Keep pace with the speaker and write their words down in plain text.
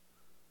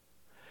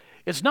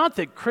It's not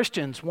that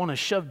Christians want to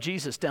shove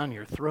Jesus down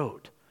your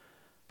throat,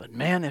 but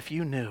man, if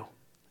you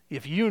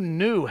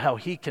knew how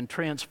he can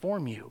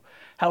transform you,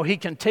 how he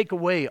can take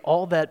away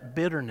all that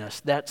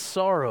bitterness, that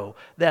sorrow,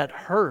 that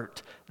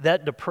hurt,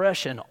 that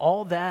depression,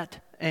 all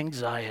that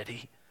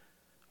anxiety.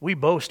 We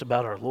boast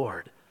about our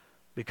Lord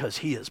because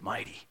he is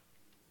mighty.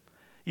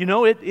 You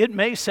know, it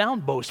may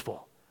sound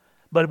boastful,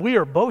 but we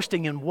are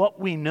boasting in what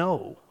we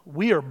know.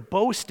 We are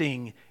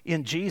boasting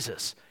in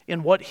Jesus,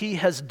 in what he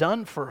has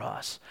done for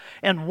us.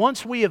 And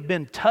once we have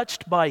been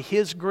touched by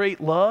his great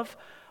love,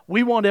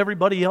 we want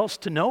everybody else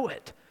to know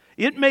it.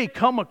 It may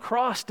come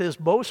across as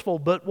boastful,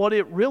 but what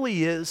it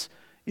really is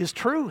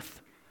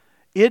truth.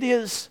 It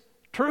is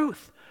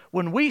truth.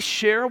 When we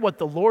share what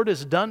the Lord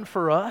has done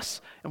for us,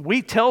 and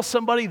we tell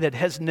somebody that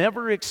has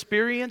never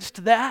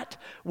experienced that,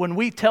 when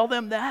we tell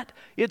them that,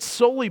 it's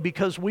solely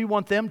because we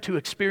want them to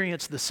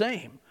experience the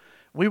same.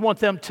 We want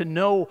them to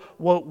know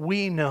what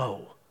we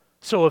know.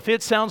 So if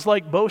it sounds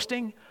like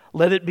boasting,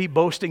 let it be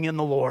boasting in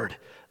the Lord.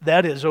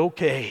 That is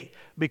okay,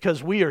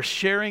 because we are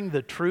sharing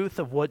the truth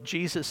of what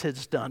Jesus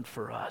has done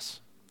for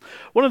us.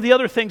 One of the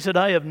other things that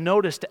I have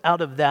noticed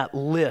out of that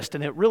list,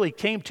 and it really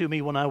came to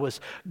me when I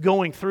was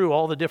going through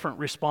all the different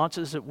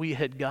responses that we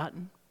had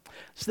gotten,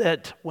 is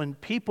that when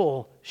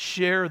people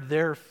share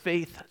their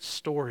faith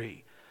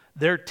story,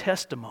 their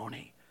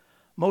testimony,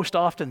 most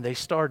often they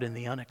start in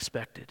the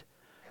unexpected,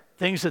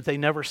 things that they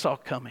never saw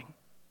coming.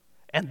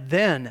 And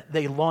then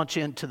they launch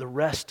into the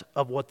rest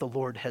of what the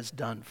Lord has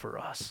done for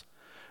us.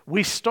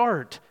 We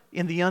start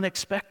in the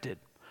unexpected.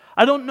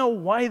 I don't know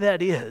why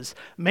that is.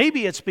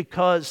 Maybe it's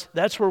because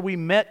that's where we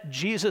met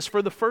Jesus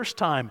for the first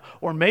time,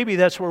 or maybe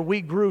that's where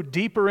we grew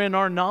deeper in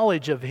our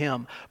knowledge of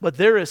him. But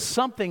there is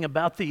something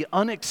about the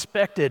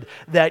unexpected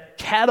that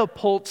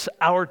catapults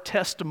our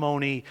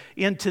testimony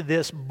into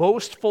this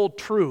boastful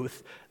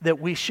truth that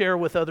we share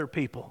with other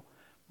people.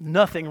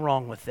 Nothing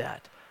wrong with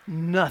that.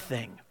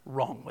 Nothing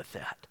wrong with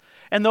that.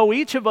 And though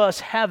each of us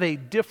have a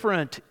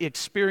different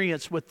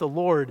experience with the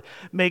Lord,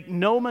 make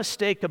no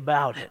mistake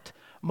about it,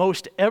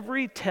 most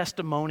every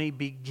testimony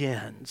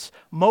begins,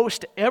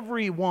 most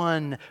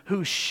everyone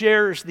who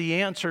shares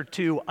the answer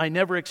to, I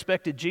never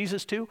expected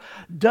Jesus to,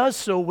 does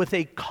so with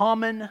a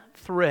common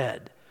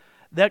thread.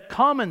 That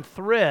common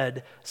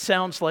thread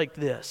sounds like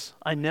this: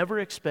 I never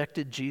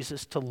expected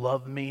Jesus to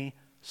love me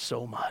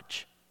so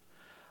much.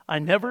 I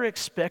never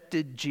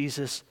expected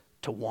Jesus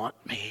to want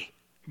me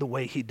the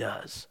way he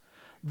does.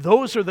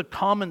 Those are the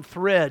common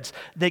threads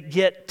that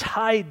get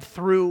tied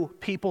through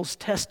people's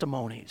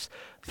testimonies,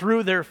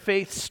 through their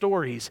faith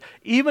stories,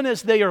 even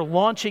as they are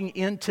launching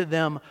into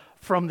them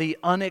from the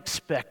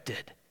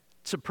unexpected.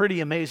 It's a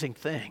pretty amazing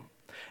thing.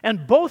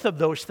 And both of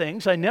those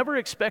things, I never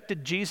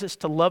expected Jesus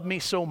to love me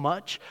so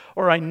much,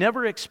 or I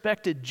never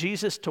expected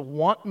Jesus to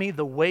want me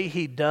the way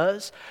he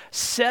does,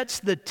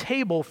 sets the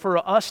table for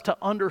us to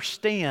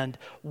understand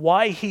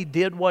why he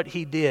did what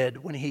he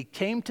did when he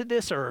came to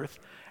this earth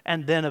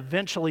and then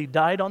eventually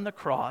died on the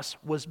cross,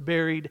 was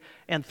buried,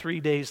 and 3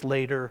 days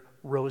later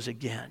rose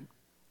again.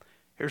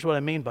 Here's what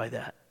I mean by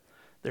that.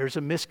 There's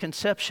a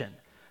misconception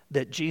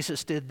that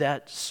Jesus did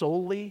that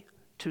solely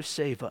to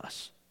save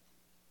us.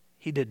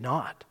 He did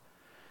not.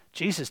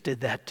 Jesus did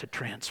that to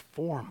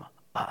transform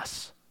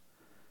us,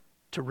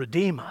 to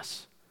redeem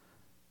us,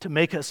 to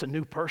make us a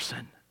new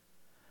person.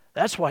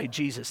 That's why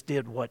Jesus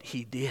did what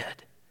he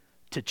did,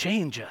 to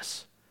change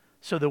us,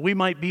 so that we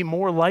might be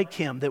more like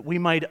him, that we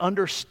might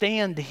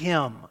understand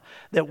him,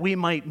 that we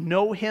might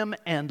know him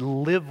and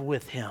live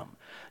with him.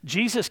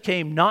 Jesus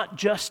came not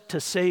just to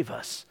save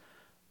us,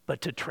 but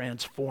to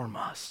transform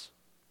us.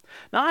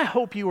 Now, I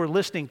hope you were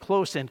listening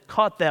close and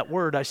caught that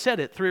word. I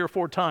said it 3 or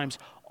 4 times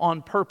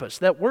on purpose.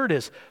 That word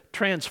is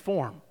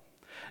transform.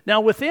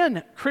 Now,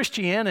 within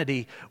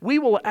Christianity, we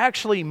will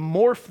actually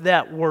morph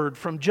that word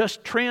from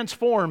just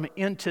transform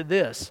into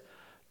this,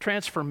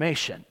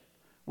 transformation.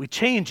 We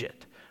change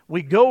it.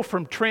 We go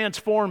from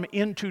transform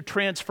into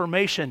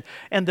transformation,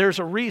 and there's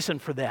a reason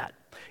for that.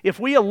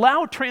 If we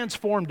allow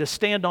transform to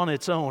stand on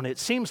its own, it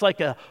seems like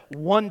a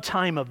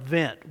one-time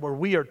event where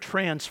we are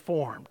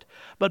transformed.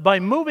 But by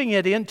moving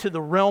it into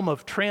the realm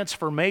of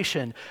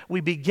transformation,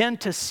 we begin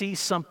to see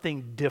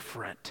something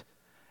different.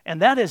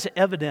 And that is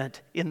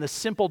evident in the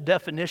simple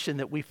definition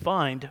that we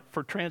find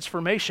for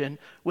transformation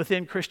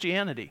within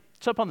Christianity.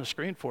 It's up on the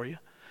screen for you.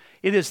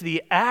 It is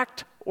the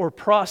act or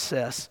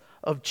process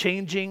of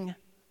changing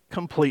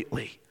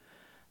completely.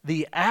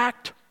 The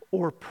act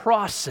or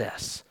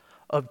process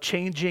of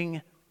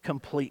changing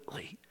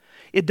completely.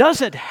 It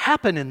doesn't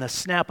happen in the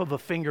snap of a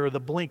finger or the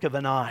blink of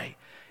an eye.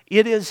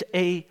 It is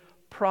a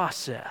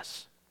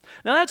process.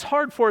 Now that's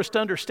hard for us to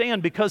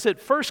understand because at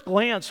first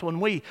glance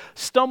when we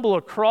stumble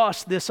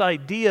across this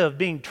idea of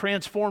being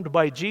transformed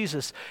by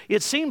Jesus,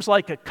 it seems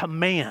like a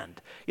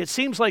command. It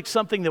seems like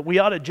something that we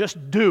ought to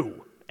just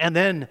do and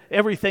then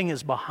everything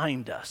is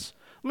behind us.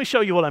 Let me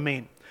show you what I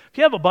mean. If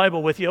you have a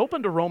Bible with you,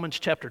 open to Romans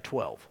chapter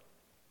 12.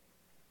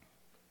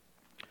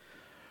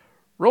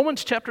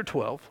 Romans chapter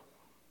 12.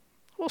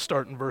 We'll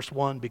start in verse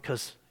 1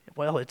 because,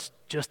 well, it's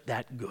just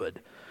that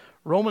good.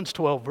 Romans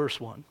 12, verse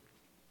 1.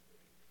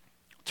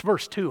 It's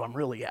verse 2 I'm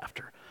really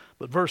after.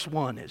 But verse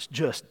 1 is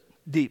just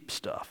deep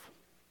stuff.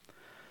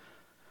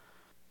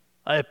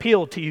 I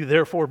appeal to you,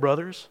 therefore,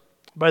 brothers,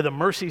 by the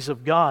mercies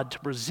of God, to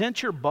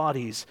present your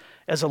bodies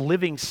as a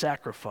living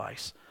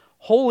sacrifice,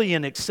 holy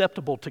and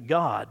acceptable to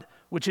God,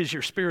 which is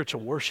your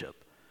spiritual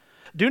worship.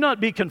 Do not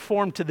be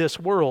conformed to this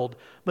world,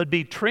 but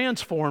be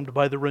transformed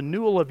by the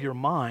renewal of your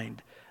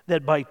mind,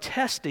 that by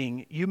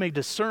testing you may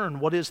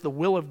discern what is the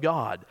will of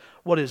God,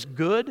 what is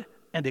good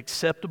and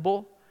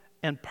acceptable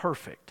and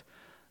perfect.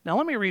 Now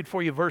let me read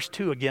for you verse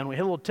 2 again. We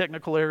had a little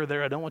technical error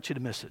there. I don't want you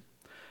to miss it.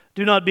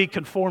 Do not be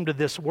conformed to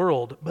this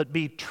world, but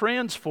be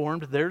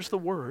transformed, there's the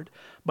word,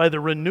 by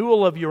the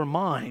renewal of your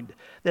mind,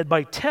 that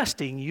by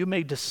testing you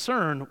may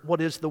discern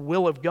what is the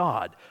will of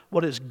God,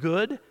 what is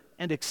good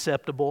and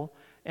acceptable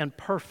and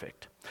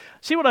perfect.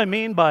 See what I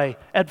mean by,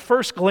 at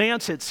first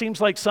glance, it seems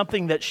like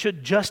something that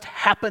should just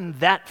happen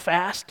that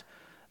fast?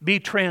 Be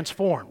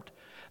transformed.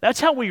 That's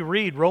how we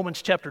read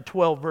Romans chapter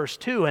 12, verse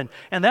 2, and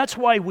that's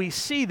why we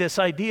see this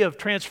idea of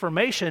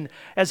transformation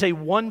as a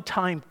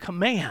one-time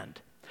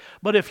command.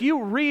 But if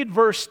you read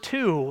verse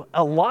 2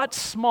 a lot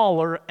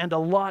smaller and a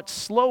lot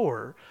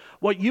slower,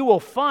 what you will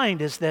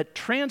find is that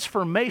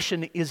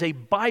transformation is a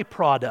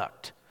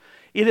byproduct.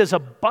 It is a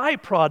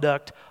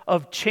byproduct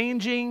of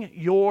changing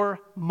your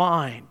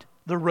mind.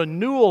 The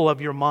renewal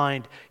of your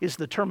mind is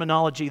the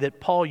terminology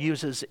that Paul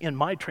uses in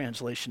my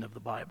translation of the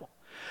Bible.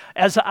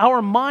 As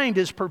our mind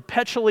is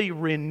perpetually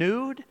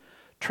renewed,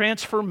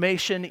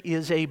 transformation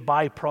is a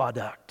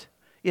byproduct.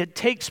 It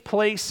takes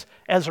place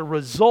as a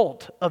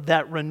result of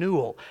that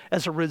renewal,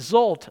 as a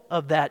result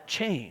of that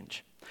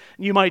change.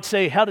 You might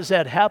say, how does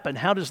that happen?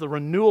 How does the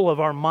renewal of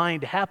our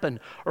mind happen?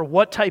 Or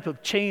what type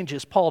of change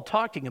is Paul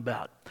talking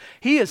about?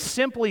 He is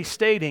simply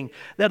stating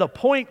that a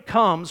point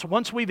comes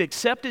once we've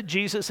accepted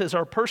Jesus as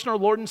our personal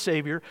Lord and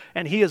Savior,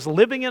 and He is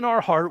living in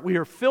our heart, we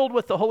are filled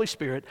with the Holy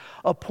Spirit.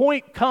 A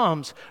point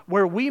comes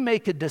where we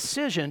make a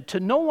decision to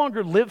no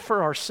longer live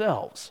for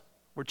ourselves.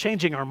 We're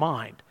changing our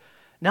mind.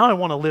 Now I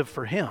want to live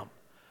for Him.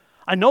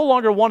 I no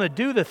longer want to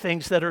do the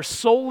things that are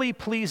solely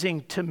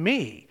pleasing to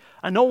me.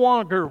 I no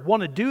longer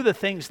want to do the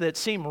things that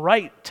seem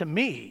right to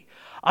me.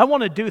 I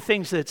want to do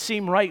things that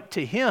seem right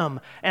to Him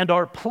and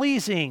are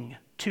pleasing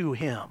to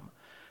Him.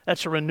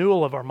 That's a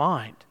renewal of our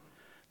mind.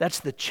 That's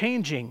the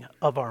changing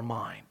of our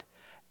mind.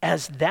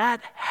 As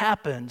that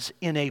happens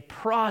in a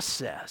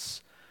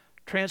process,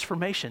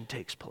 transformation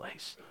takes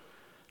place.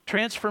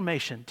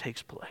 Transformation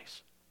takes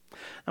place.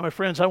 Now, my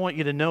friends, I want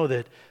you to know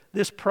that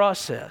this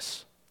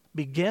process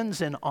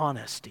begins in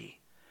honesty,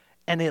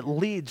 and it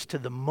leads to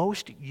the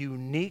most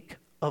unique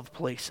of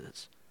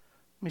places.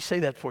 Let me say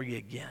that for you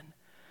again.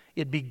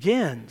 It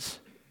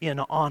begins in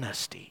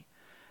honesty,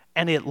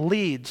 and it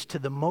leads to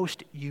the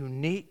most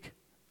unique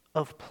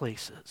of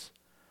places.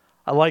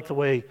 I like the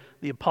way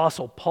the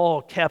Apostle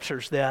Paul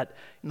captures that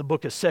in the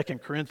book of 2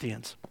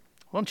 Corinthians.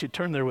 Why don't you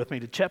turn there with me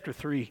to chapter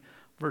 3,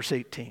 verse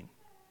 18.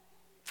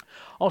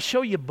 I'll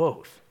show you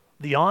both,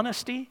 the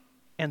honesty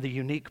and the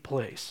unique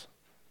place.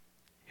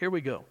 Here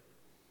we go.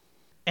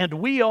 And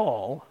we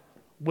all,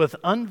 with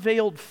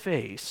unveiled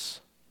face,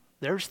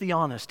 there's the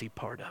honesty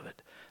part of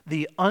it,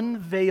 the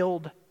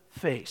unveiled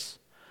face,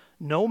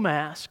 no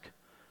mask,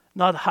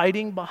 not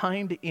hiding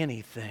behind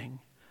anything,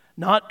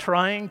 not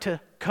trying to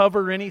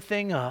cover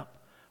anything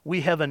up.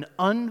 We have an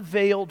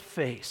unveiled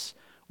face.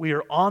 We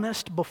are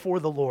honest before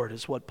the Lord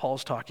is what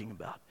Paul's talking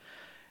about.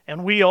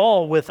 And we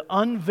all, with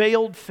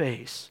unveiled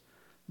face,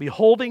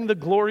 beholding the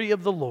glory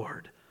of the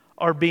Lord,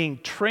 are being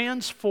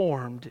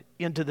transformed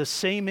into the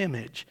same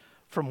image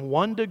from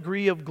one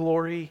degree of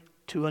glory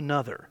to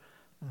another.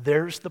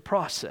 There's the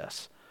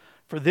process.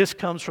 For this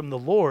comes from the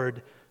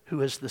Lord,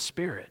 who is the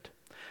Spirit.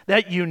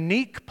 That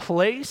unique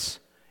place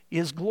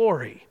is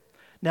glory.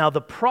 Now,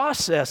 the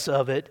process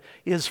of it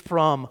is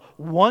from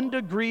one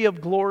degree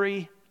of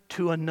glory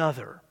to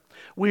another.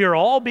 We are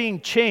all being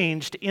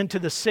changed into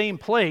the same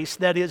place,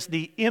 that is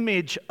the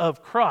image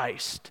of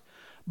Christ.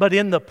 But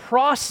in the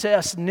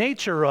process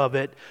nature of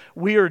it,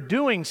 we are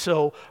doing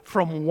so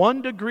from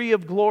one degree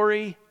of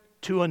glory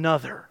to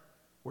another.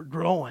 We're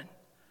growing.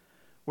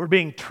 We're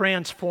being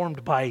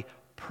transformed by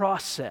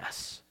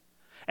process.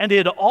 And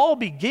it all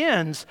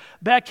begins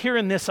back here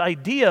in this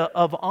idea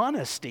of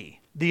honesty,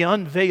 the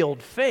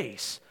unveiled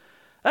face.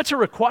 That's a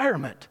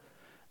requirement.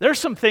 There's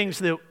some things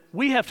that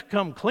we have to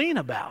come clean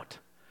about.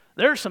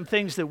 There are some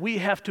things that we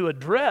have to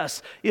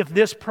address if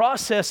this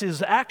process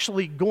is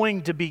actually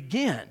going to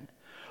begin.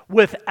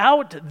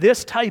 Without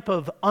this type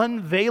of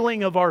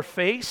unveiling of our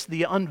face,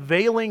 the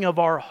unveiling of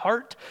our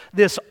heart,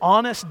 this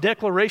honest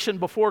declaration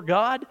before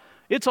God,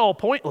 it's all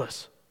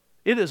pointless.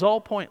 It is all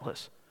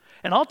pointless.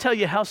 And I'll tell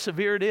you how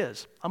severe it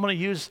is. I'm going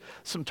to use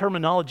some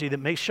terminology that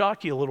may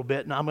shock you a little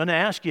bit, and I'm going to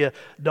ask you,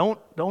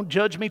 don't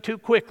judge me too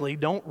quickly.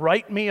 Don't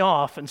write me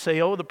off and say,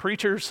 oh, the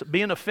preacher's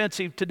being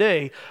offensive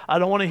today. I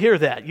don't want to hear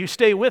that. You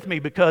stay with me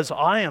because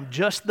I am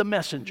just the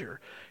messenger.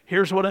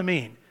 Here's what I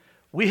mean.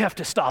 We have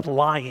to stop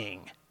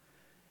lying.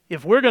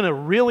 If we're going to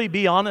really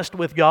be honest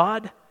with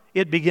God,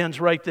 it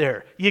begins right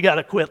there. You got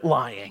to quit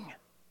lying.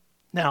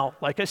 Now,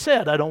 like I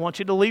said, I don't want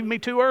you to leave me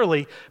too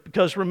early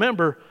because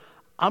remember,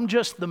 I'm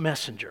just the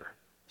messenger.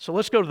 So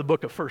let's go to the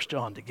book of 1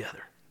 John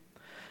together.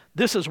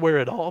 This is where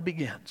it all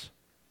begins.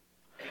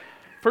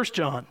 1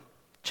 John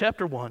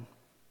chapter 1,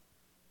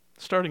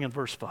 starting in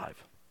verse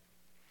 5.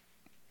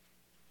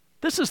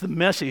 This is the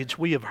message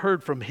we have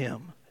heard from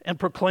him and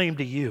proclaimed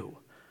to you,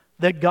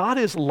 that God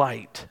is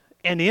light,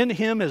 and in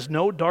him is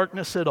no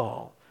darkness at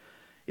all.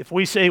 If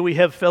we say we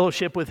have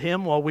fellowship with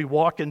him while we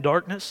walk in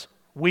darkness,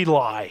 we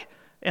lie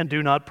and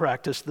do not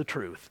practice the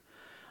truth.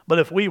 But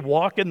if we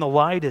walk in the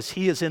light as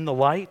he is in the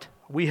light,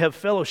 we have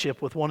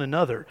fellowship with one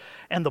another,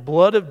 and the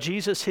blood of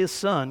Jesus his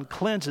Son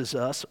cleanses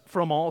us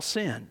from all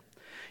sin.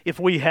 If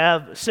we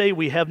say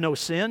we have no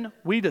sin,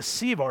 we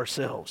deceive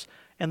ourselves,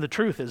 and the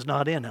truth is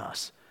not in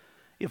us.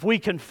 If we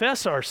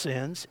confess our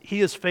sins, he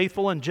is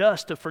faithful and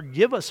just to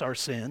forgive us our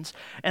sins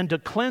and to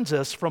cleanse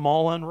us from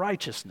all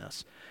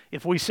unrighteousness.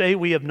 If we say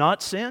we have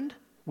not sinned,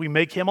 we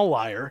make him a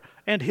liar,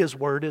 and his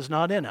word is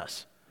not in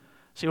us.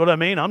 See what I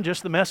mean? I'm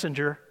just the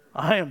messenger.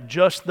 I am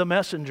just the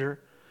messenger.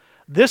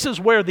 This is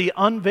where the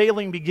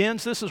unveiling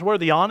begins. This is where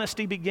the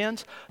honesty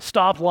begins.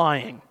 Stop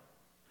lying.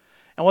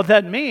 And what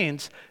that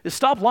means is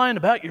stop lying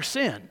about your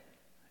sin.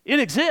 It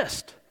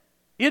exists.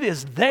 It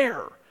is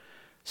there.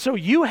 So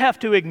you have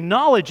to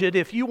acknowledge it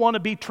if you want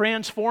to be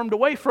transformed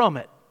away from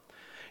it.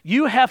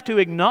 You have to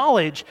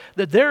acknowledge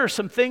that there are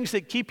some things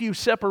that keep you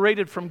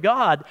separated from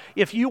God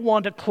if you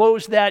want to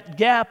close that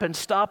gap and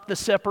stop the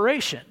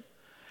separation.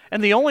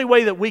 And the only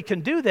way that we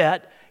can do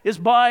that is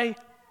by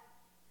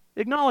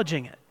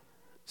acknowledging it,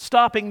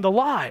 stopping the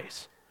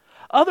lies.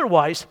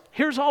 Otherwise,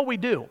 here's all we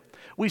do.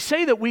 We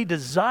say that we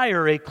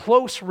desire a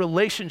close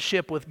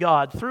relationship with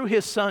God through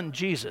his Son,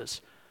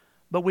 Jesus,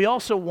 but we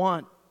also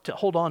want to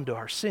hold on to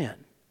our sin.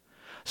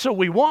 So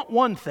we want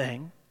one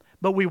thing,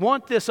 but we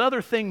want this other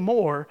thing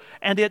more,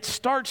 and it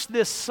starts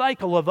this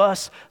cycle of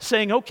us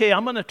saying, okay,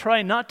 I'm going to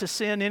try not to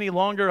sin any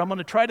longer. I'm going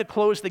to try to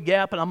close the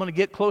gap, and I'm going to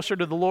get closer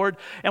to the Lord.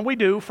 And we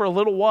do for a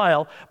little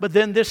while, but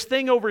then this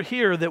thing over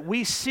here that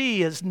we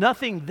see as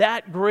nothing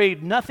that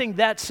great, nothing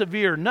that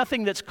severe,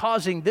 nothing that's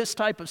causing this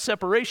type of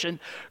separation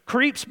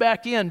creeps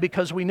back in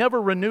because we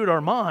never renewed our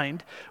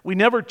mind. We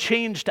never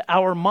changed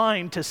our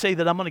mind to say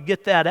that I'm going to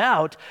get that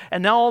out.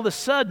 And now all of a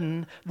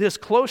sudden, this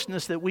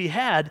closeness that we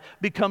had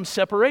becomes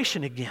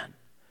separation again.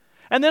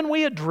 And then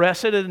we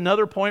address it at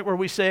another point where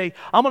we say,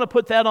 I'm going to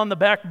put that on the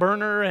back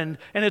burner, and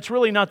it's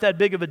really not that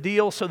big of a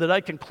deal so that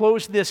I can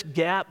close this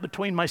gap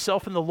between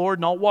myself and the Lord,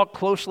 and I'll walk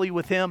closely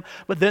with him.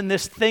 But then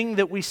this thing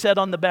that we set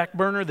on the back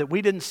burner that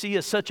we didn't see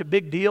as such a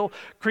big deal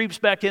creeps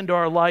back into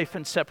our life,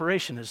 and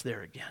separation is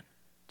there again.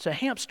 It's a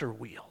hamster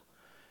wheel.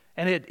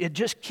 And it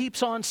just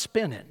keeps on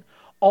spinning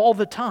all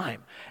the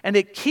time. And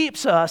it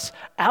keeps us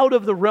out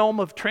of the realm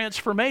of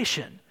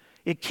transformation.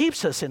 It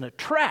keeps us in a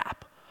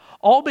trap.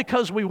 All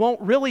because we won't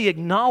really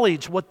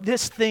acknowledge what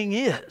this thing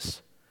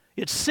is.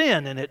 It's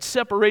sin, and it's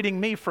separating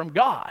me from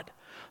God.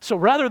 So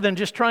rather than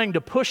just trying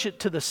to push it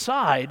to the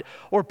side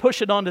or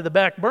push it onto the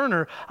back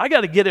burner, I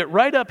got to get it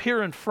right up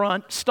here in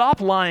front,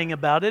 stop lying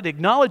about it,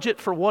 acknowledge it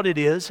for what it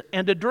is,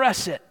 and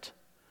address it.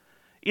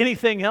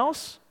 Anything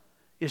else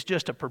is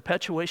just a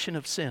perpetuation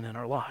of sin in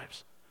our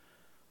lives.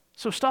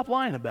 So stop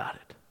lying about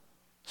it.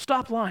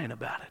 Stop lying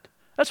about it.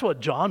 That's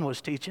what John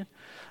was teaching.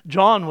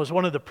 John was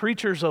one of the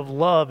preachers of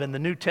love in the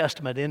New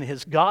Testament, in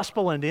his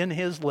gospel and in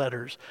his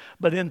letters.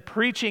 But in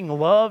preaching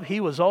love,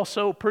 he was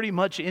also pretty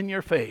much in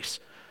your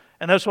face.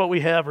 And that's what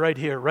we have right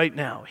here, right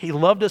now. He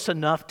loved us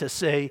enough to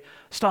say,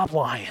 stop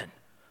lying.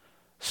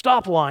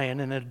 Stop lying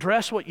and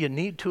address what you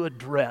need to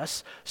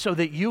address so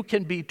that you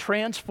can be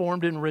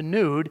transformed and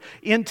renewed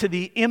into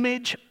the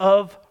image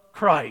of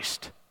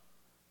Christ.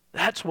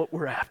 That's what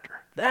we're after.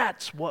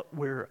 That's what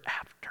we're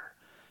after.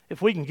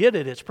 If we can get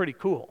it, it's pretty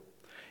cool.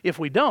 If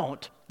we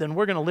don't, then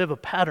we're going to live a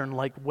pattern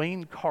like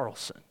Wayne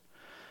Carlson.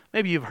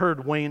 Maybe you've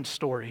heard Wayne's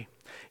story.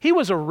 He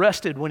was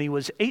arrested when he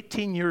was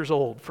 18 years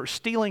old for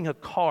stealing a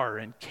car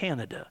in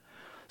Canada.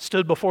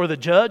 Stood before the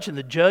judge, and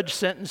the judge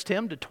sentenced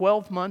him to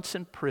 12 months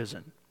in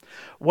prison.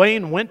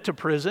 Wayne went to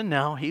prison.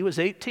 Now, he was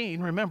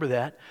 18, remember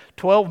that.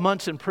 12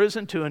 months in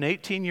prison to an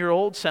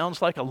 18-year-old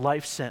sounds like a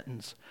life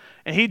sentence.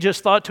 And he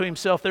just thought to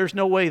himself, there's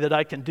no way that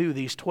I can do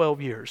these 12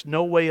 years.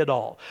 No way at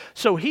all.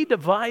 So he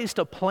devised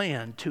a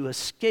plan to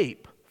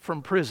escape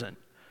from prison.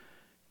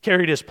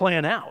 Carried his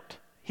plan out.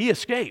 He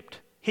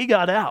escaped. He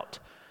got out.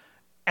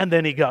 And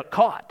then he got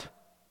caught.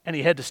 And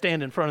he had to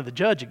stand in front of the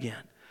judge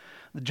again.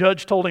 The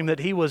judge told him that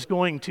he was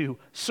going to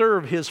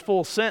serve his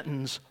full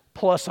sentence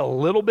plus a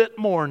little bit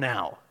more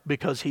now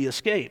because he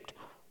escaped.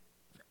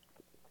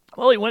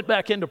 Well, he went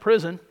back into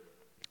prison.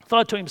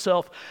 Thought to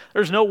himself,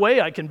 there's no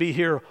way I can be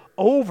here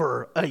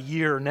over a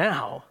year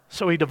now.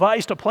 So he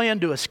devised a plan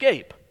to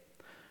escape.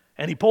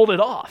 And he pulled it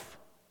off.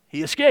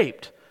 He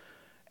escaped.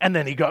 And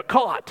then he got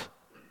caught.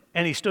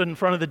 And he stood in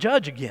front of the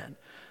judge again.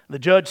 The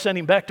judge sent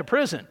him back to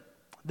prison.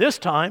 This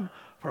time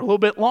for a little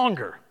bit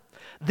longer.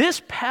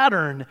 This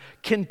pattern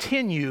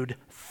continued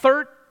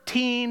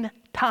 13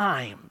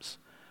 times.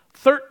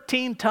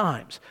 13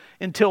 times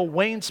until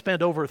Wayne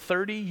spent over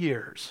 30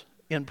 years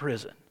in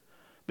prison.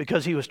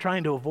 because he was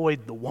trying to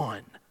avoid the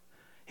one.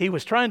 He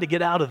was trying to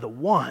get out of the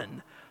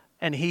one,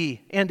 and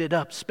he ended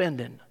up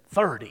spending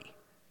 30.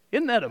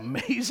 Isn't that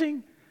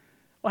amazing?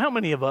 Well, how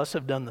many of us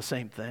have done the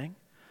same thing?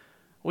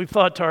 We've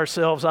thought to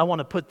ourselves, I want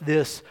to put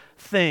this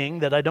thing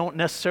that I don't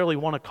necessarily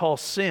want to call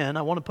sin,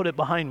 I want to put it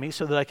behind me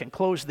so that I can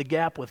close the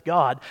gap with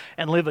God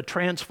and live a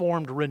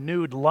transformed,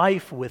 renewed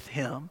life with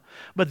Him.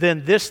 But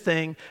then this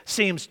thing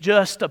seems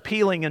just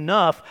appealing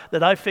enough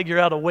that I figure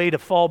out a way to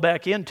fall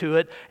back into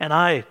it, and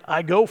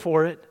I go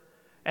for it.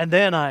 And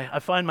then I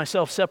find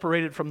myself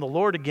separated from the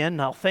Lord again,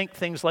 and I'll think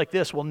things like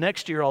this, well,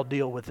 next year I'll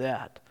deal with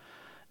that.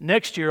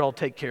 Next year I'll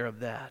take care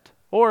of that.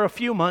 Or a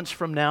few months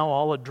from now,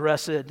 I'll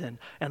address it and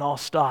I'll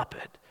stop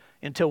it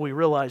until we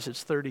realize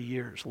it's 30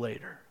 years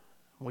later.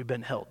 We've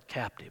been held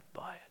captive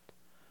by it.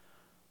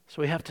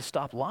 So we have to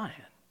stop lying.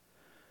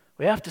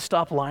 We have to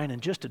stop lying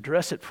and just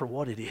address it for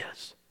what it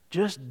is.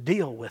 Just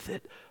deal with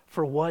it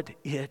for what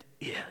it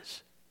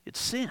is. It's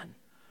sin.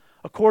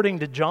 According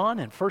to John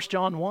in 1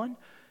 John 1,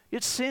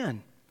 it's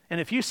sin. And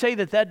if you say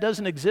that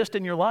doesn't exist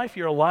in your life,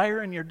 you're a liar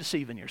and you're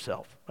deceiving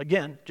yourself.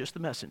 Again, just the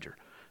messenger.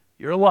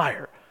 You're a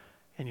liar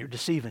and you're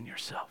deceiving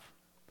yourself.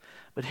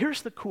 But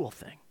here's the cool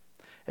thing.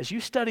 As you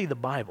study the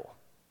Bible,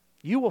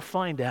 you will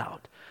find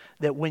out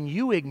that when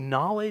you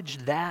acknowledge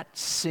that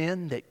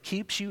sin that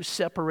keeps you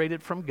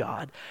separated from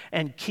God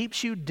and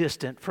keeps you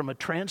distant from a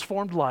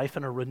transformed life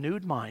and a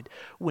renewed mind,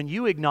 when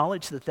you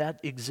acknowledge that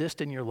exists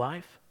in your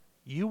life,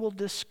 you will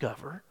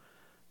discover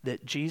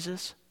that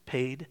Jesus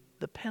paid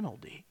the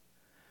penalty.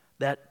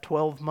 That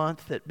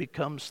 12-month that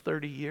becomes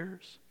 30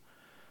 years,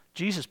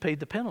 Jesus paid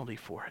the penalty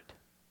for it.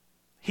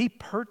 He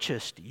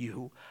purchased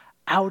you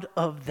out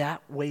of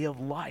that way of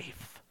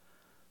life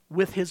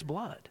with His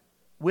blood,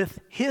 with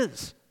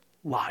His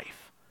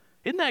life.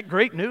 Isn't that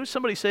great news?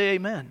 Somebody say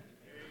amen.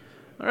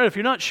 All right, if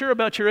you're not sure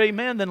about your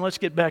amen, then let's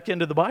get back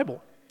into the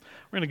Bible.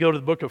 We're going to go to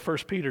the book of 1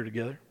 Peter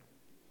together.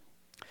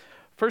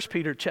 1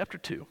 Peter chapter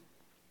 2,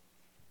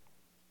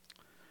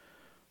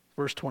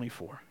 verse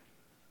 24.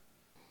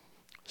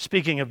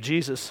 Speaking of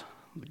Jesus,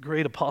 the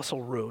great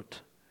apostle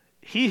wrote,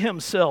 He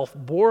Himself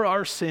bore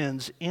our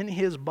sins in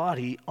His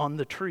body on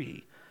the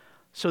tree,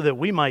 so that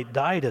we might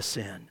die to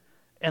sin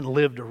and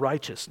live to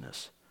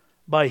righteousness.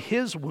 By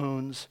His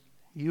wounds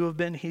you have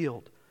been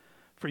healed.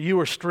 For you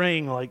were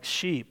straying like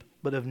sheep,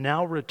 but have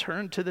now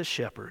returned to the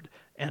shepherd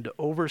and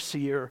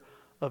overseer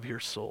of your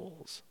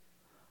souls.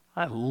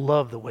 I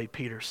love the way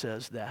Peter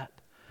says that.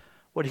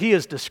 What he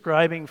is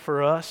describing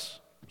for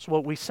us is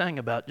what we sang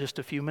about just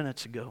a few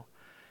minutes ago.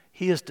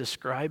 He is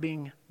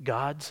describing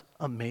God's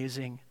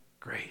amazing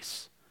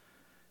grace.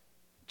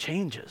 It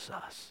changes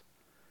us.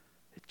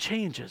 It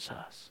changes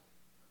us.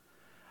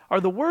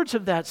 Are the words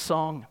of that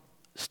song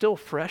still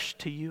fresh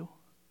to you?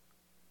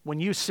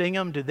 When you sing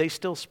them, do they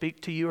still speak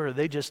to you, or are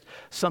they just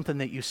something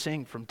that you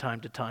sing from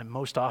time to time,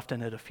 most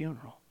often at a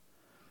funeral?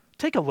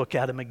 Take a look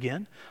at them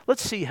again.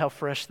 Let's see how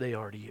fresh they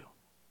are to you.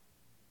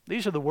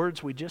 These are the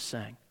words we just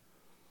sang.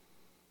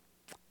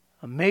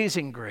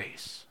 Amazing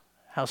grace,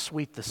 how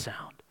sweet the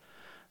sound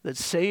that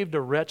saved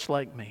a wretch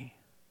like me.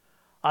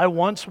 I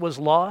once was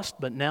lost,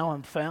 but now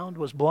I'm found,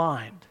 was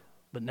blind,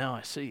 but now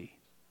I see.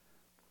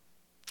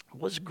 It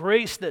was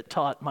grace that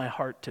taught my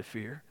heart to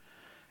fear,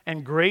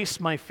 and grace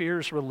my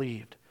fears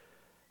relieved.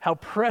 How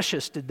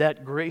precious did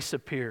that grace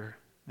appear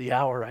the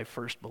hour I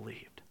first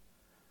believed.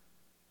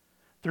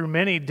 Through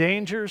many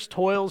dangers,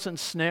 toils, and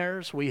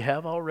snares we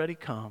have already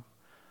come.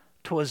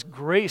 'Twas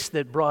grace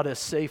that brought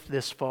us safe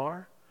this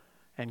far,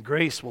 and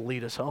grace will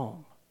lead us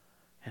home.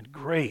 And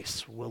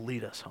grace will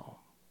lead us home.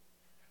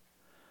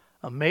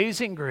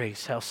 Amazing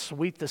grace, how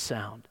sweet the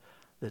sound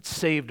that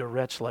saved a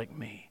wretch like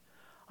me.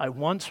 I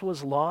once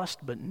was lost,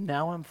 but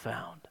now I'm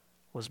found.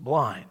 Was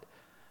blind,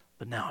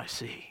 but now I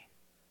see.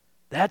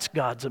 That's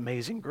God's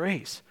amazing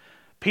grace.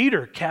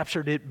 Peter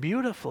captured it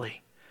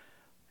beautifully.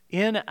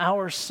 In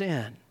our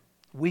sin,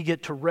 we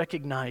get to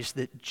recognize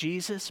that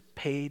Jesus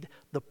paid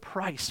the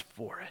price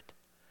for it.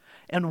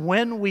 And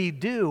when we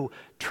do,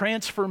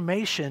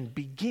 transformation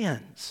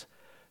begins.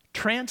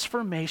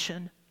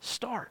 Transformation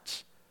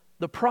starts.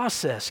 The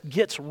process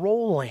gets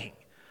rolling.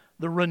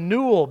 The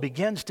renewal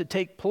begins to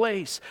take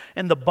place,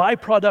 and the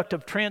byproduct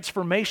of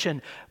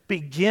transformation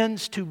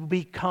begins to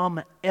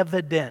become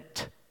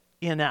evident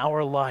in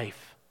our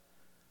life.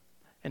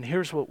 And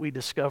here's what we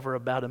discover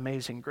about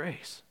amazing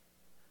grace.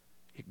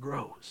 It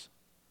grows.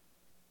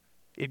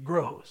 It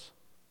grows.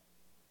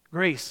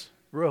 Grace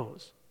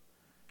grows.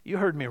 You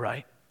heard me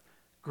right.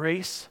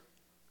 Grace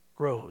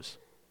grows.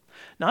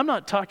 Now, I'm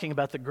not talking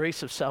about the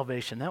grace of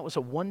salvation. That was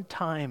a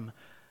one-time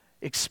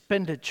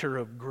expenditure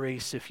of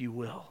grace, if you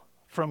will,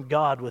 from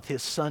God with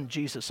His Son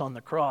Jesus on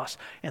the cross.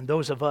 And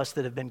those of us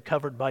that have been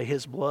covered by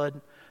His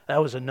blood,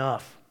 that was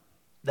enough.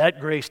 That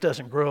grace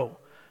doesn't grow.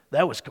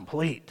 That was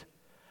complete.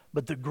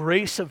 But the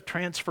grace of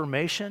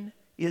transformation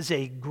is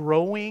a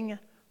growing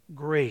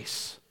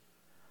grace.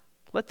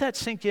 Let that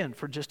sink in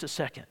for just a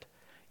second.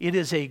 It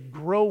is a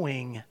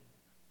growing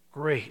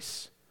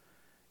grace.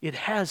 It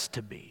has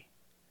to be.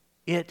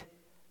 It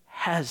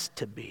has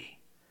to be.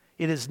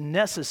 It is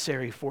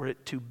necessary for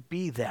it to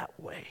be that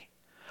way.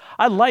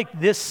 I like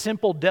this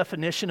simple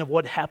definition of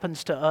what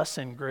happens to us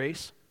in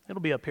grace.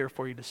 It'll be up here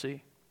for you to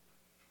see.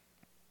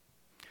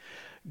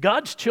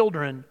 God's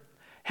children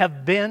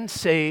have been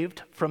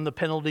saved from the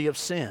penalty of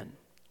sin.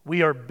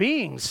 We are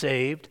being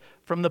saved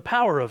from the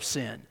power of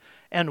sin,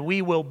 and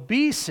we will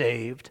be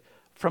saved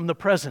from the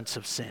presence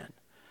of sin.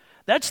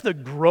 That's the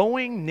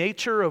growing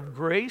nature of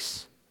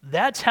grace.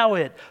 That's how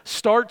it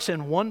starts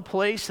in one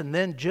place and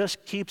then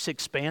just keeps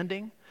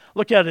expanding.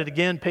 Look at it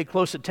again, pay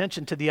close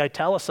attention to the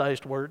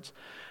italicized words.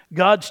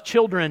 God's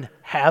children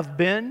have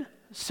been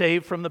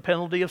saved from the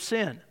penalty of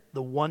sin,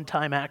 the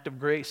one-time act of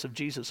grace of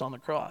Jesus on the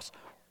cross.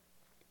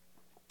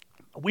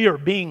 We are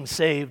being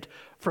saved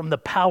from the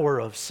power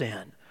of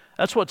sin.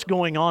 That's what's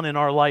going on in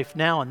our life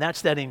now, and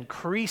that's that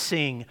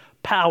increasing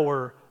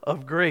power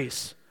of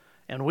grace.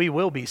 And we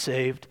will be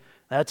saved,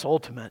 that's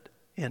ultimate,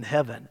 in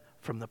heaven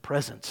from the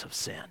presence of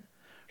sin.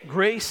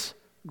 Grace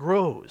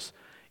grows.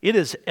 It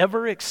is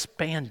ever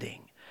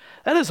expanding.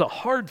 That is a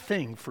hard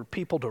thing for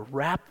people to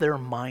wrap their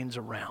minds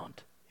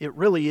around. It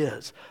really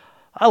is.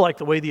 I like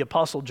the way the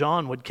Apostle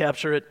John would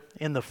capture it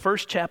in the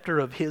first chapter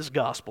of his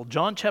gospel.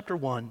 John chapter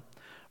 1,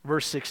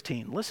 verse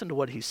 16. Listen to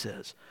what he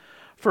says.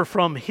 For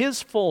from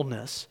his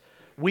fullness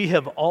we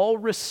have all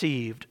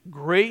received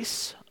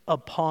grace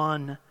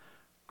upon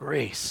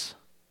grace.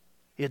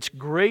 It's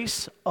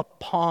grace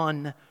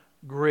upon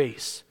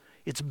grace.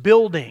 It's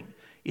building.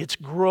 It's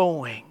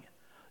growing.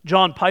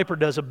 John Piper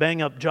does a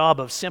bang-up job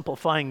of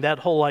simplifying that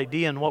whole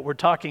idea and what we're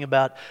talking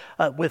about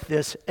with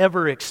this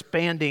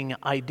ever-expanding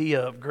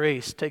idea of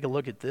grace. Take a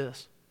look at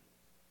this.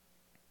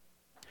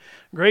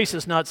 Grace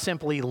is not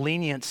simply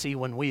leniency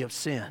when we have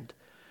sinned.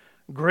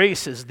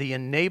 Grace is the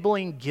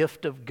enabling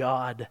gift of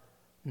God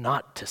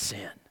not to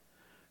sin.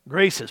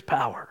 Grace is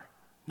power,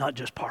 not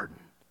just pardon.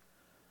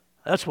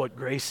 That's what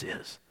grace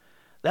is.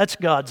 That's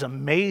God's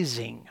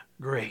amazing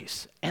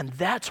grace. And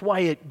that's why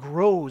it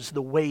grows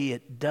the way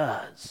it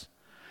does.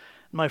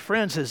 My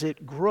friends, as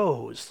it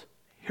grows,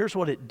 here's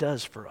what it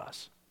does for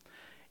us.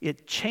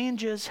 It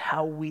changes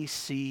how we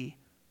see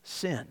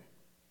sin.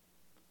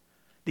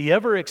 The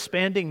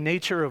ever-expanding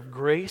nature of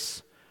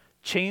grace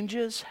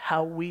changes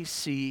how we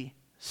see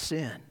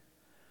sin.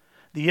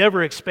 The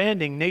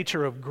ever-expanding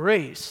nature of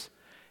grace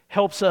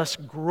helps us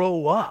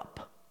grow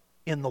up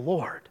in the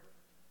Lord.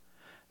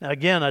 Now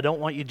again, I don't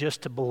want you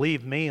just to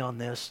believe me on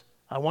this.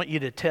 I want you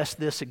to test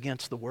this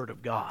against the Word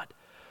of God.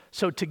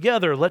 So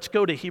together, let's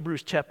go to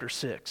Hebrews chapter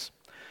 6.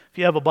 If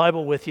you have a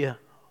Bible with you,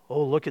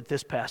 look at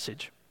this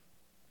passage.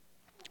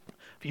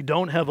 If you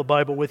don't have a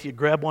Bible with you,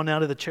 grab one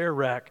out of the chair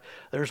rack.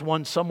 There's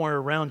one somewhere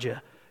around you.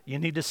 You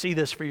need to see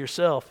this for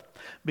yourself,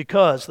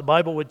 because the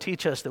Bible would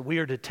teach us that we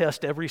are to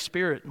test every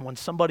spirit. And when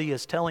somebody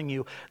is telling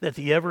you that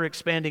the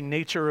ever-expanding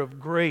nature of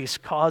grace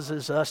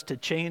causes us to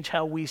change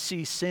how we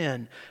see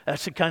sin,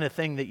 that's the kind of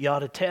thing that you ought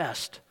to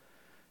test.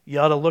 You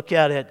ought to look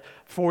at it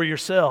for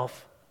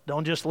yourself.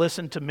 Don't just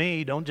listen to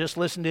me. Don't just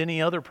listen to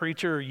any other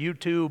preacher or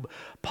YouTube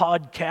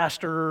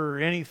podcaster or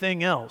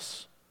anything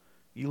else.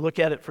 You look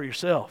at it for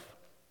yourself.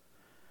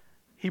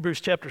 Hebrews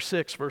chapter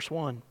 6, verse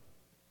 1.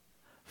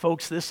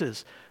 Folks, this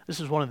is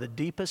one of the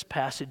deepest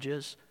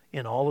passages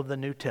in all of the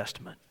New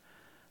Testament.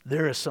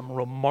 There is some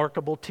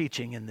remarkable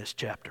teaching in this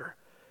chapter.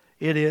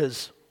 It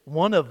is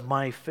one of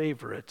my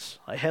favorites.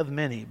 I have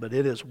many, but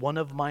it is one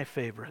of my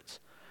favorites.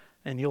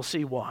 And you'll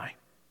see why.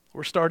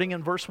 We're starting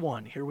in verse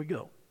 1. Here we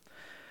go.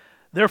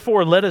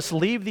 Therefore, let us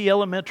leave the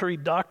elementary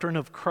doctrine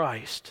of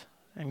Christ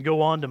and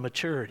go on to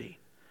maturity,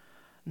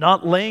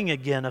 not laying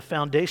again a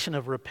foundation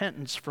of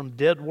repentance from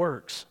dead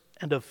works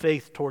and of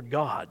faith toward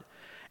God,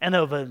 and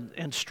of an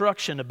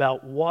instruction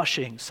about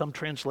washing, some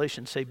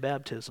translations say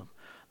baptism,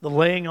 the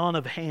laying on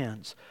of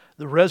hands,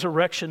 the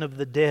resurrection of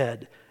the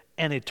dead,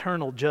 and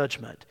eternal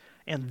judgment.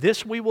 And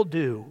this we will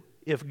do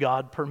if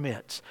God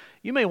permits.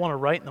 You may want to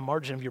write in the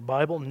margin of your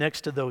Bible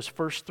next to those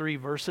first 3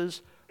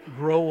 verses,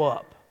 grow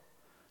up.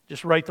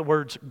 Just write the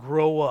words,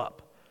 grow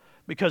up,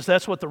 because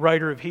that's what the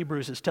writer of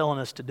Hebrews is telling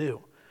us to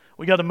do.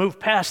 We got to move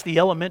past the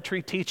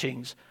elementary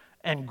teachings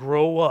and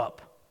grow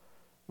up.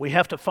 We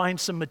have to find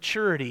some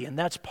maturity, and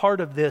that's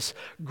part of this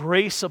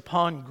grace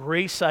upon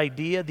grace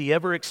idea, the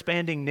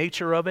ever-expanding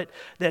nature of it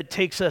that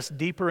takes us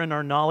deeper in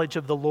our knowledge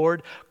of the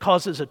Lord,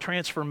 causes a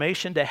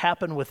transformation to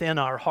happen within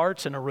our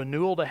hearts and a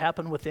renewal to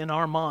happen within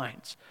our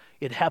minds.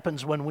 It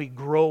happens when we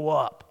grow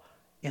up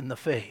in the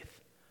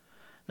faith.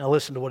 Now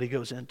listen to what he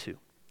goes into.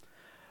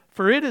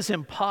 For it is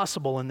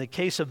impossible in the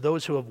case of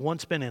those who have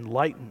once been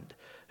enlightened,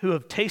 who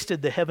have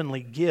tasted the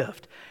heavenly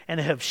gift, and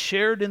have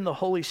shared in the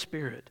Holy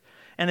Spirit,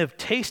 and have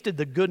tasted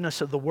the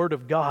goodness of the Word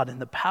of God and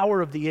the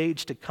power of the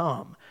age to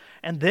come,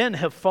 and then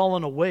have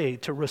fallen away,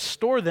 to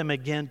restore them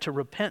again to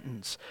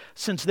repentance,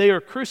 since they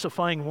are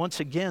crucifying once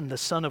again the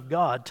Son of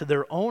God to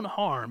their own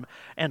harm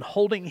and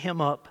holding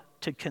him up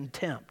to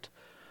contempt.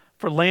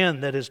 For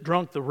land that has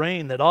drunk the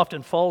rain that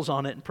often falls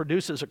on it and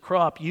produces a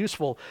crop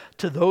useful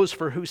to those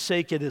for whose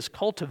sake it is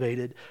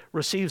cultivated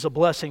receives a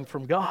blessing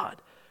from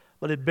God.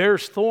 But it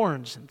bears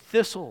thorns and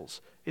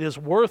thistles It is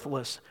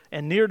worthless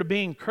and near to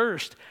being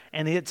cursed,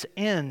 and its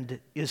end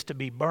is to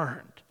be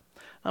burned.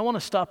 I want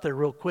to stop there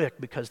real quick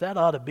because that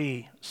ought to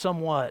be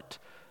somewhat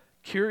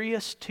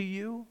curious to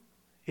you.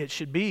 It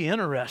should be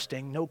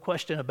interesting, no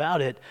question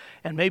about it,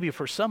 and maybe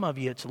for some of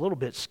you it's a little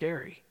bit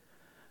scary.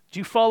 Do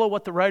you follow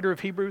what the writer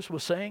of Hebrews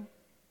was saying?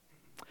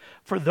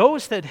 For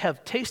those that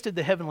have tasted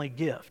the heavenly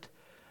gift,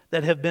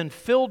 that have been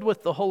filled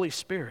with the Holy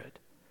Spirit,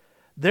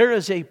 there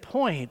is a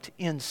point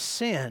in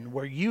sin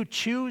where you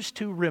choose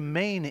to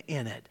remain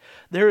in it.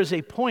 There is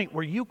a point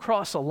where you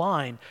cross a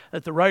line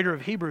that the writer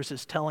of Hebrews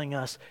is telling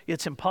us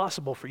it's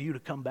impossible for you to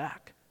come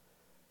back.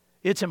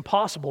 It's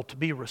impossible to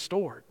be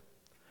restored.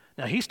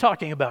 Now, he's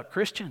talking about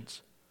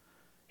Christians.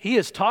 He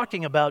is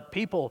talking about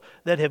people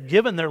that have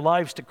given their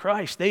lives to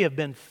Christ. They have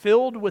been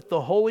filled with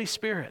the Holy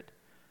Spirit.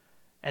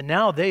 And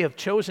now they have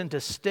chosen to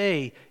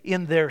stay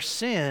in their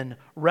sin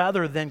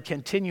rather than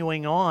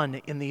continuing on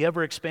in the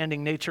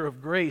ever-expanding nature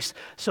of grace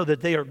so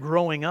that they are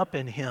growing up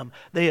in Him.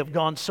 They have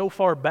gone so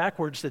far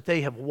backwards that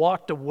they have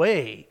walked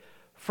away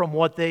from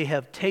what they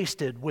have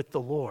tasted with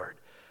the Lord.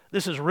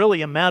 This is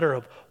really a matter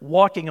of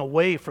walking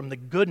away from the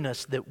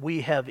goodness that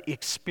we have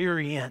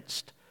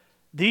experienced.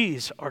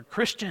 These are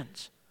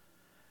Christians.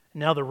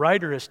 Now the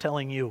writer is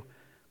telling you,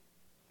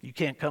 you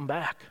can't come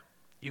back.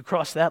 You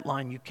cross that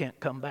line, you can't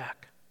come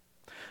back.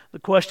 The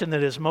question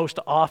that is most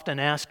often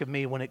asked of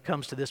me when it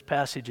comes to this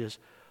passage is,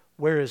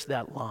 where is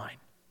that line?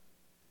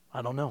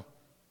 I don't know.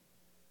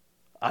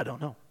 I don't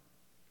know.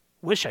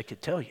 Wish I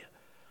could tell you,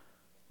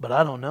 but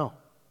I don't know.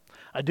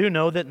 I do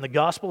know that in the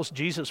Gospels,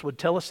 Jesus would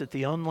tell us that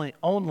the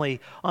only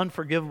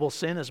unforgivable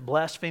sin is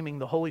blaspheming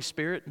the Holy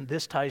Spirit, and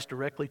this ties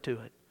directly to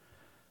it.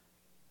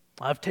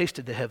 I've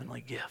tasted the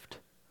heavenly gift.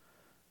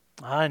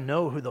 I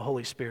know who the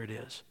Holy Spirit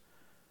is,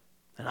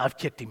 and I've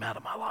kicked Him out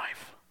of my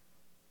life.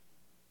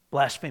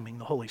 Blaspheming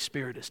the Holy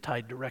Spirit is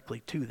tied directly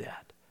to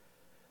that.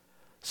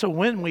 So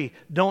when we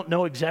don't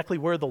know exactly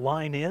where the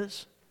line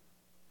is,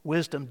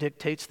 wisdom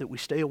dictates that we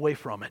stay away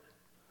from it.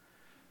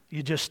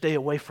 You just stay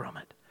away from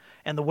it.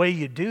 And the way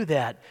you do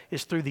that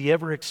is through the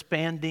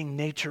ever-expanding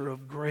nature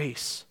of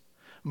grace,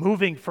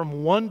 moving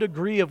from one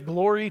degree of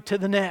glory to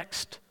the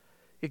next,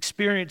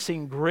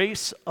 experiencing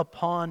grace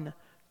upon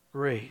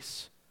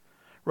grace.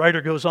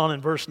 Writer goes on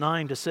in verse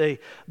 9 to say,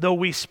 though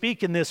we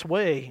speak in this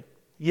way,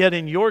 yet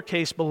in your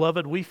case,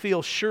 beloved, we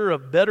feel sure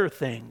of better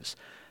things,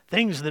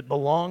 things that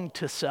belong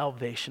to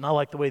salvation. I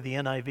like the way the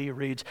NIV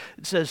reads.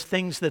 It says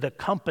things that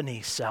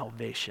accompany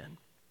salvation.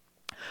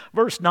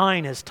 Verse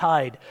 9 is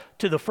tied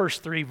to the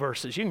first three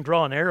verses. You can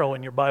draw an arrow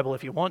in your Bible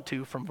if you want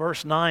to from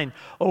verse 9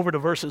 over to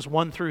verses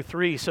 1 through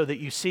 3 so that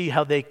you see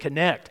how they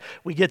connect.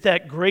 We get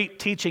that great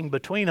teaching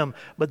between them,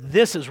 but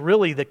this is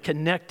really the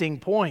connecting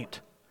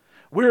point.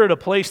 We're at a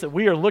place that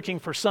we are looking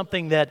for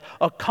something that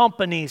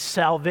accompanies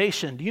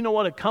salvation. Do you know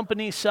what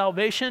accompanies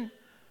salvation?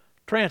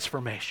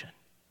 Transformation.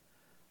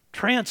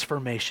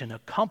 Transformation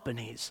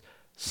accompanies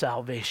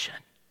salvation.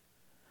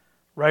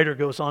 Writer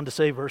goes on to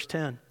say, verse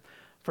 10,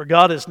 for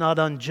God is not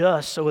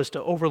unjust so as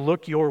to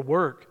overlook your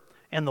work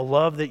and the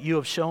love that you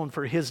have shown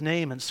for His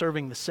name in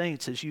serving the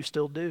saints as you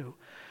still do.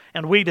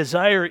 And we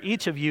desire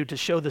each of you to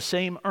show the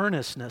same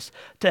earnestness,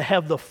 to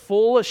have the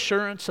full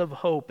assurance of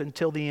hope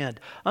until the end.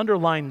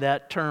 Underline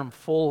that term,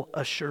 full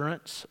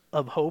assurance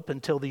of hope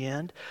until the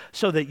end,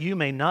 so that you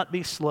may not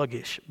be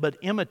sluggish, but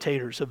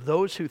imitators of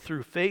those who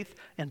through faith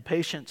and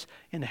patience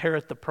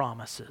inherit the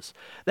promises.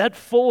 That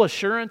full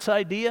assurance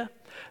idea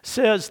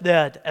says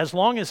that as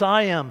long as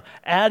I am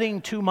adding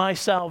to my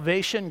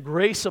salvation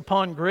grace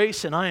upon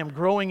grace and I am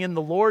growing in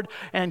the Lord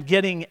and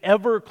getting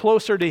ever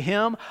closer to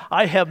Him,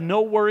 I have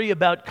no worry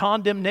about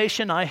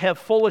condemnation. I have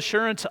full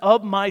assurance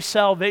of my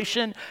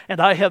salvation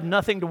and I have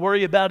nothing to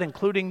worry about,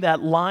 including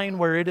that line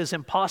where it is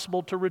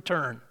impossible to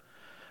return.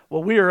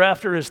 What we are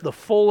after is the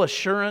full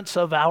assurance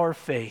of our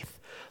faith,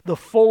 the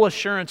full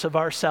assurance of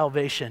our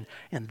salvation,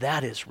 and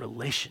that is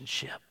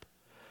relationship.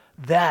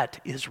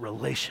 That is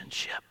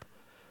relationship.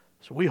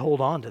 So we hold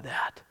on to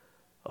that.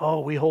 Oh,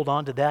 we hold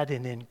on to that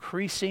in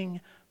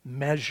increasing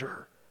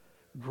measure.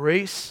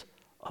 Grace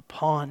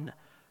upon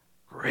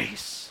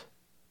grace.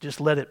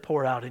 Just let it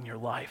pour out in your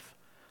life.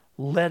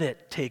 Let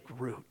it take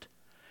root.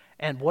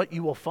 And what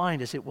you will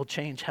find is it will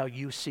change how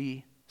you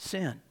see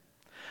sin.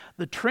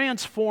 The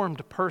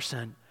transformed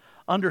person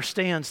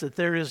understands that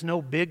there is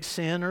no big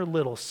sin or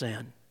little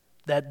sin.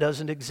 That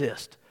doesn't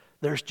exist.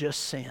 There's just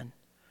sin.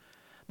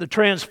 The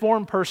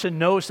transformed person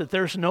knows that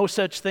there's no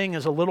such thing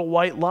as a little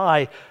white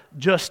lie,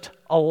 just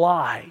a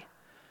lie.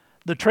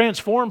 The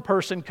transformed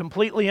person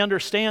completely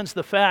understands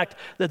the fact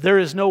that there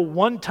is no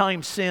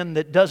one-time sin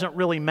that doesn't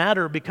really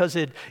matter because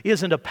it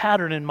isn't a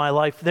pattern in my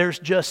life. There's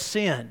just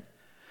sin.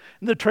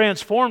 The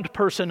transformed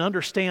person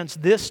understands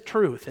this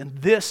truth, and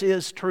this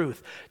is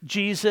truth.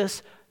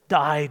 Jesus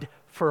died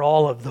for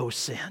all of those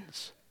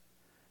sins.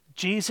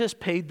 Jesus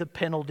paid the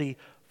penalty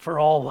for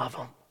all of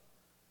them.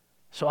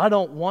 So I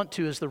don't want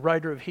to, as the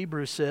writer of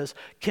Hebrews says,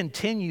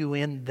 continue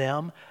in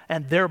them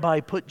and thereby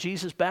put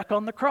Jesus back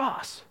on the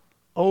cross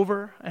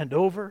over and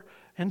over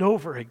and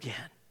over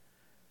again.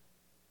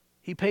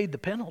 He paid the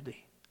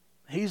penalty.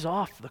 He's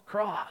off the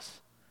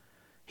cross.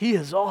 He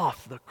is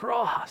off the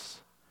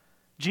cross.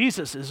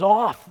 Jesus is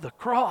off the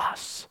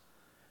cross.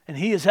 And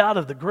he is out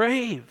of the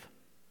grave.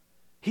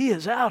 He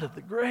is out of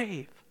the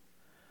grave.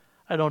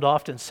 I don't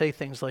often say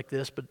things like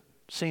this, but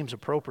it seems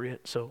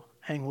appropriate, so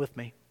hang with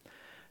me.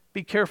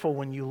 Be careful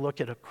when you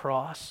look at a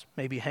cross,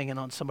 maybe hanging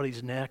on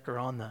somebody's neck or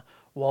on the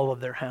wall of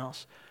their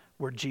house,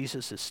 where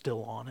Jesus is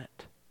still on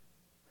it.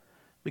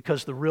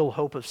 Because the real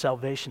hope of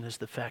salvation is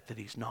the fact that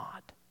he's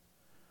not.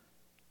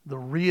 The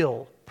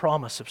real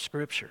promise of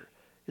Scripture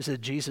is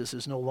that Jesus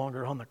is no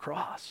longer on the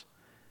cross.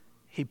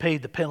 He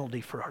paid the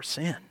penalty for our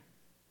sin.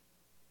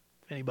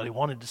 If anybody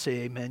wanted to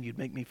say amen, you'd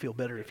make me feel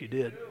better if you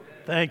did.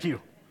 Thank you.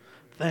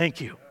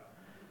 Thank you.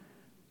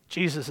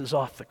 Jesus is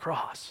off the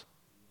cross.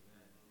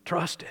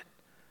 Trust it.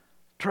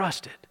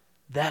 Trust it.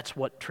 That's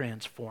what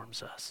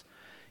transforms us.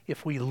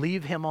 If we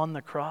leave him on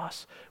the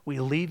cross, we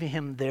leave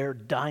him there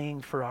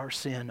dying for our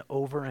sin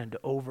over and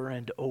over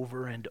and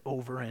over and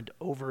over and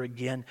over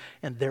again,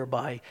 and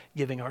thereby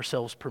giving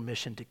ourselves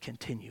permission to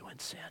continue in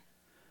sin.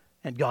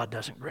 And God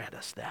doesn't grant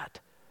us that.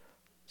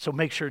 So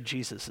make sure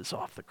Jesus is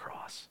off the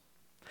cross.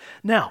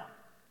 Now,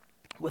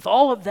 with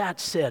all of that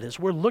said, as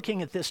we're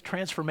looking at this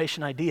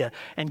transformation idea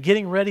and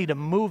getting ready to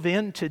move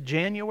into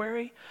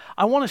January,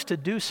 I want us to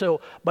do so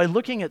by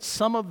looking at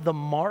some of the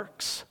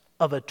marks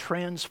of a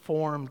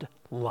transformed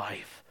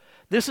life.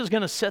 This is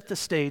going to set the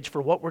stage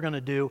for what we're going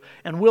to do,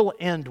 and we'll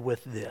end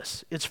with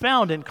this. It's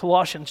found in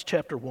Colossians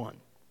chapter 1,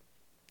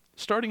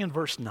 starting in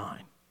verse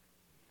 9.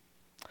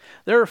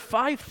 There are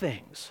 5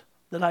 things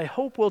that I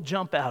hope will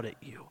jump out at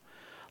you.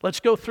 Let's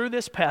go through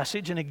this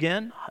passage, and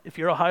again, if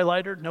you're a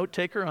highlighter, note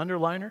taker,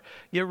 underliner,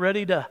 get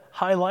ready to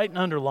highlight and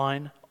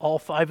underline all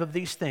 5 of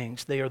these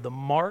things. They are the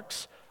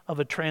marks of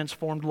a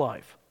transformed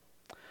life.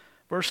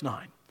 Verse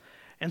 9.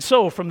 And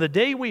so, from the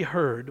day we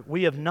heard,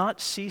 we have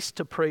not ceased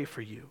to pray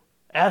for you,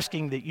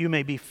 asking that you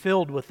may be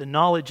filled with the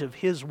knowledge of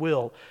his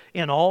will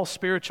in all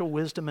spiritual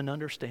wisdom and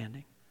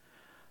understanding,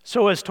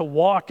 so as to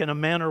walk in a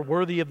manner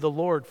worthy of the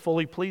Lord,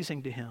 fully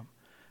pleasing to him,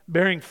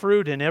 bearing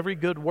fruit in every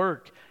good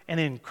work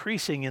and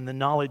increasing in the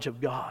knowledge of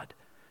God.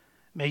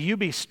 May you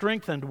be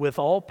strengthened with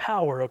all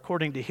power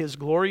according to his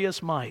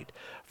glorious might,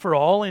 for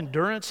all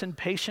endurance and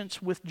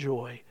patience with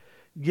joy,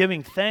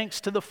 giving thanks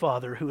to the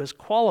Father who has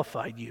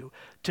qualified you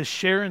to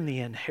share in the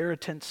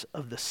inheritance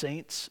of the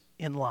saints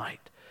in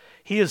light.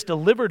 He has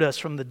delivered us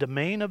from the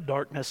domain of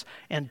darkness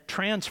and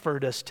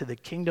transferred us to the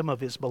kingdom of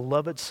his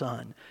beloved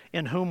Son,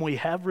 in whom we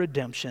have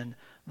redemption,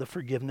 the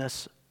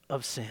forgiveness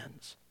of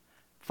sins.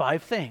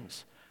 5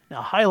 things.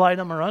 Now highlight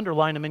them or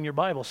underline them in your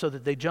Bible so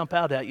that they jump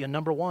out at you.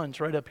 Number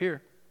 1's right up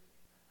here.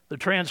 The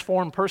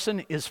transformed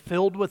person is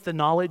filled with the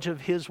knowledge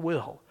of his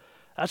will.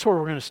 That's where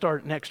we're going to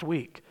start next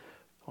week.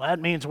 Well,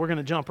 that means we're going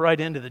to jump right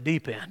into the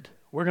deep end.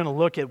 We're going to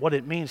look at what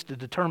it means to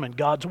determine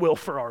God's will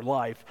for our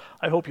life.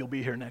 I hope you'll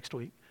be here next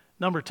week.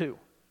 Number 2,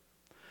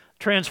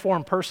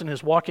 transformed person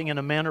is walking in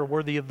a manner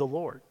worthy of the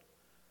Lord.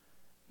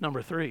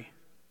 Number 3,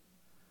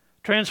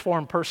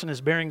 transformed person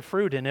is bearing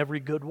fruit in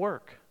every good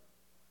work.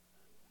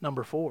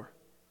 Number 4,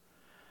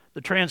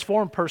 the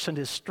transformed person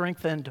is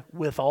strengthened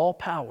with all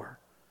power.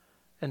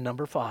 And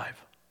number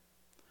 5,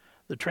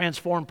 the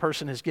transformed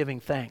person is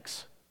giving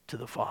thanks to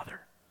the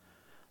Father.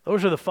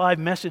 Those are the 5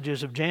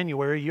 messages of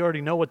January. You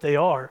already know what they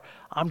are.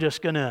 I'm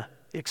just going to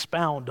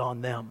expound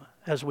on them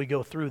as we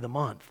go through the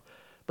month.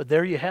 But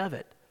there you have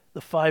it,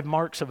 the 5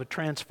 marks of a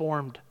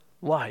transformed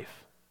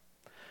life.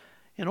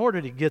 In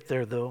order to get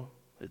there, though,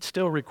 it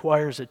still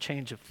requires a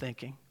change of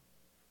thinking.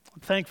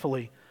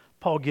 Thankfully,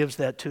 Paul gives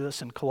that to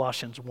us in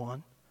Colossians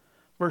 1,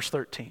 verse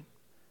 13.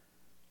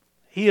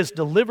 He has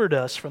delivered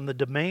us from the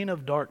domain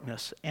of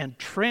darkness and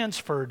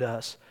transferred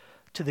us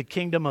to the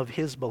kingdom of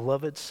his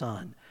beloved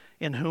Son,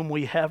 in whom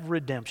we have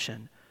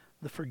redemption,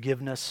 the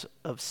forgiveness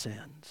of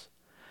sins.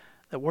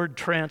 The word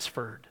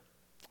transferred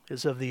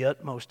is of the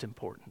utmost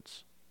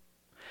importance.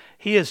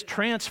 He has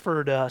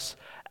transferred us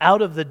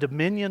out of the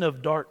dominion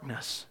of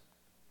darkness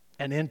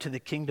and into the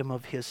kingdom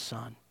of his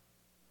Son.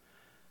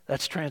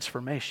 That's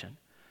transformation.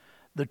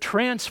 The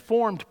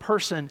transformed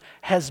person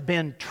has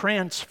been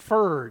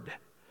transferred.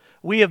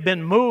 We have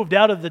been moved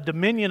out of the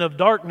dominion of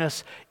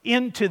darkness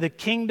into the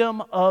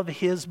kingdom of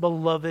his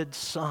beloved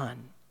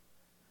Son.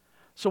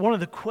 So one of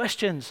the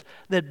questions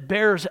that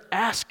bears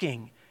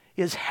asking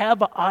is,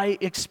 have I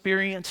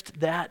experienced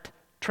that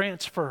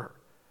transfer?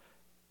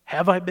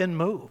 Have I been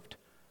moved?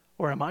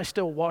 Or am I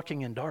still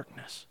walking in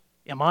darkness?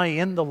 Am I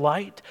in the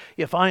light?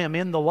 If I am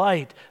in the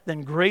light,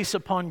 then grace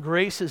upon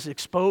grace is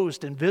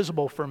exposed and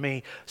visible for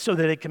me so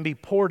that it can be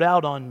poured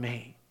out on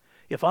me.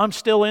 If I'm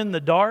still in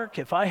the dark,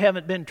 if I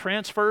haven't been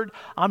transferred,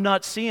 I'm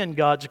not seeing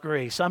God's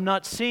grace. I'm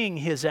not seeing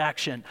his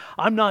action.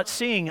 I'm not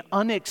seeing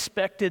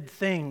unexpected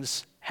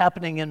things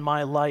happening in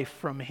my life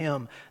from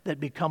him that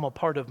become a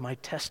part of my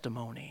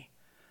testimony.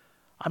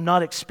 I'm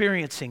not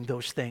experiencing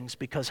those things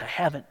because I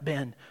haven't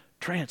been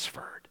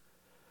transferred.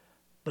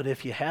 But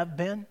if you have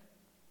been,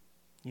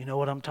 you know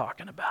what I'm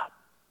talking about.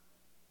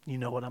 You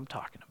know what I'm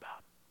talking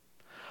about.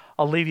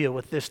 I'll leave you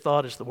with this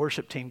thought as the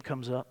worship team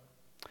comes up.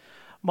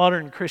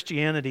 Modern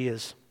Christianity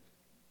is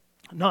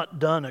not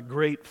done a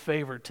great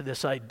favor to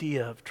this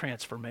idea of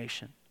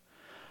transformation.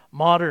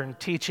 Modern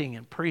teaching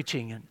and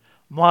preaching and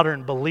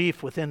modern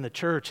belief within the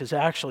church has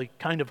actually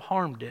kind of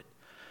harmed it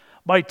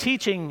by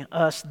teaching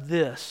us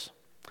this,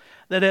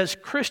 that as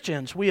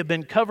Christians we have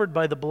been covered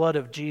by the blood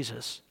of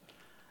Jesus,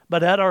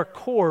 but at our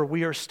core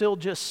we are still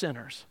just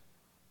sinners.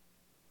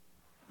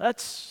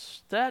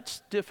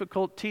 That's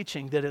difficult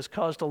teaching that has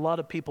caused a lot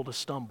of people to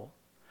stumble.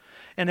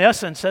 In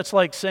essence, that's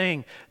like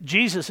saying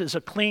Jesus is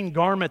a clean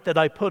garment that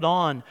I put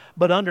on,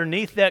 but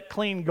underneath that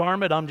clean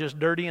garment I'm just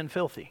dirty and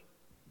filthy.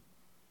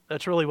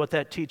 That's really what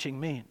that teaching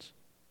means.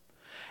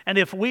 And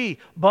if we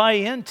buy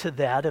into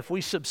that, if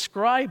we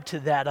subscribe to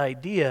that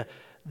idea,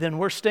 then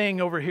we're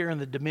staying over here in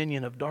the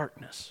dominion of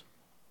darkness.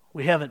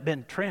 We haven't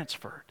been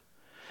transferred.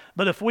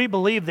 But if we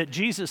believe that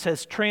Jesus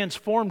has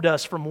transformed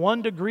us from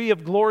one degree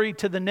of glory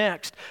to the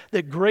next,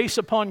 that grace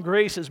upon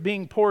grace is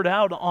being poured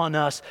out on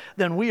us,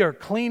 then we are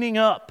cleaning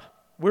up.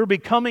 We're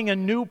becoming a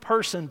new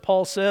person,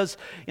 Paul says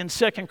in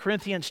 2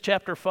 Corinthians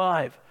chapter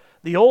 5.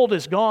 The old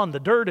is gone, the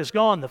dirt is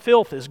gone, the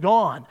filth is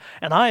gone,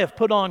 and I have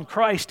put on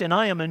Christ, and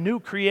I am a new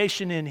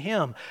creation in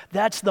Him.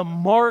 That's the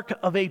mark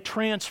of a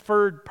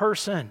transferred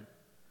person.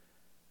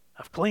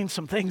 I've cleaned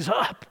some things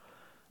up.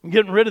 I'm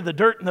getting rid of the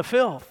dirt and the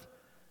filth.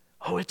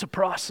 Oh, it's a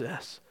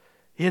process.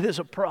 It is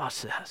a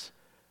process,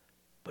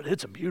 but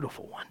it's a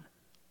beautiful one,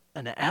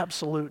 an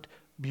absolute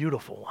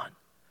beautiful one.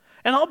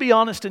 And I'll be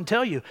honest and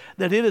tell you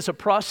that it is a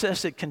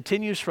process that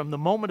continues from the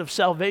moment of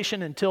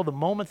salvation until the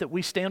moment that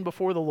we stand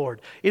before the Lord.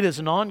 It is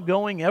an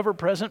ongoing,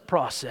 ever-present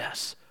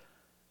process,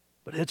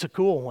 but it's a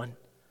cool one.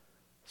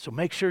 So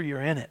make sure you're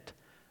in it.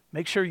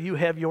 Make sure you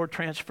have your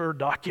transfer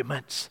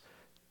documents.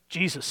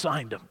 Jesus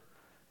signed them.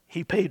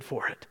 He paid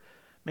for it.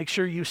 Make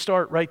sure you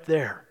start right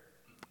there,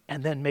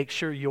 and then make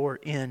sure you're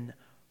in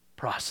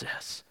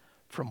process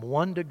from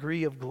one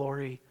degree of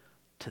glory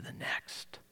to the next.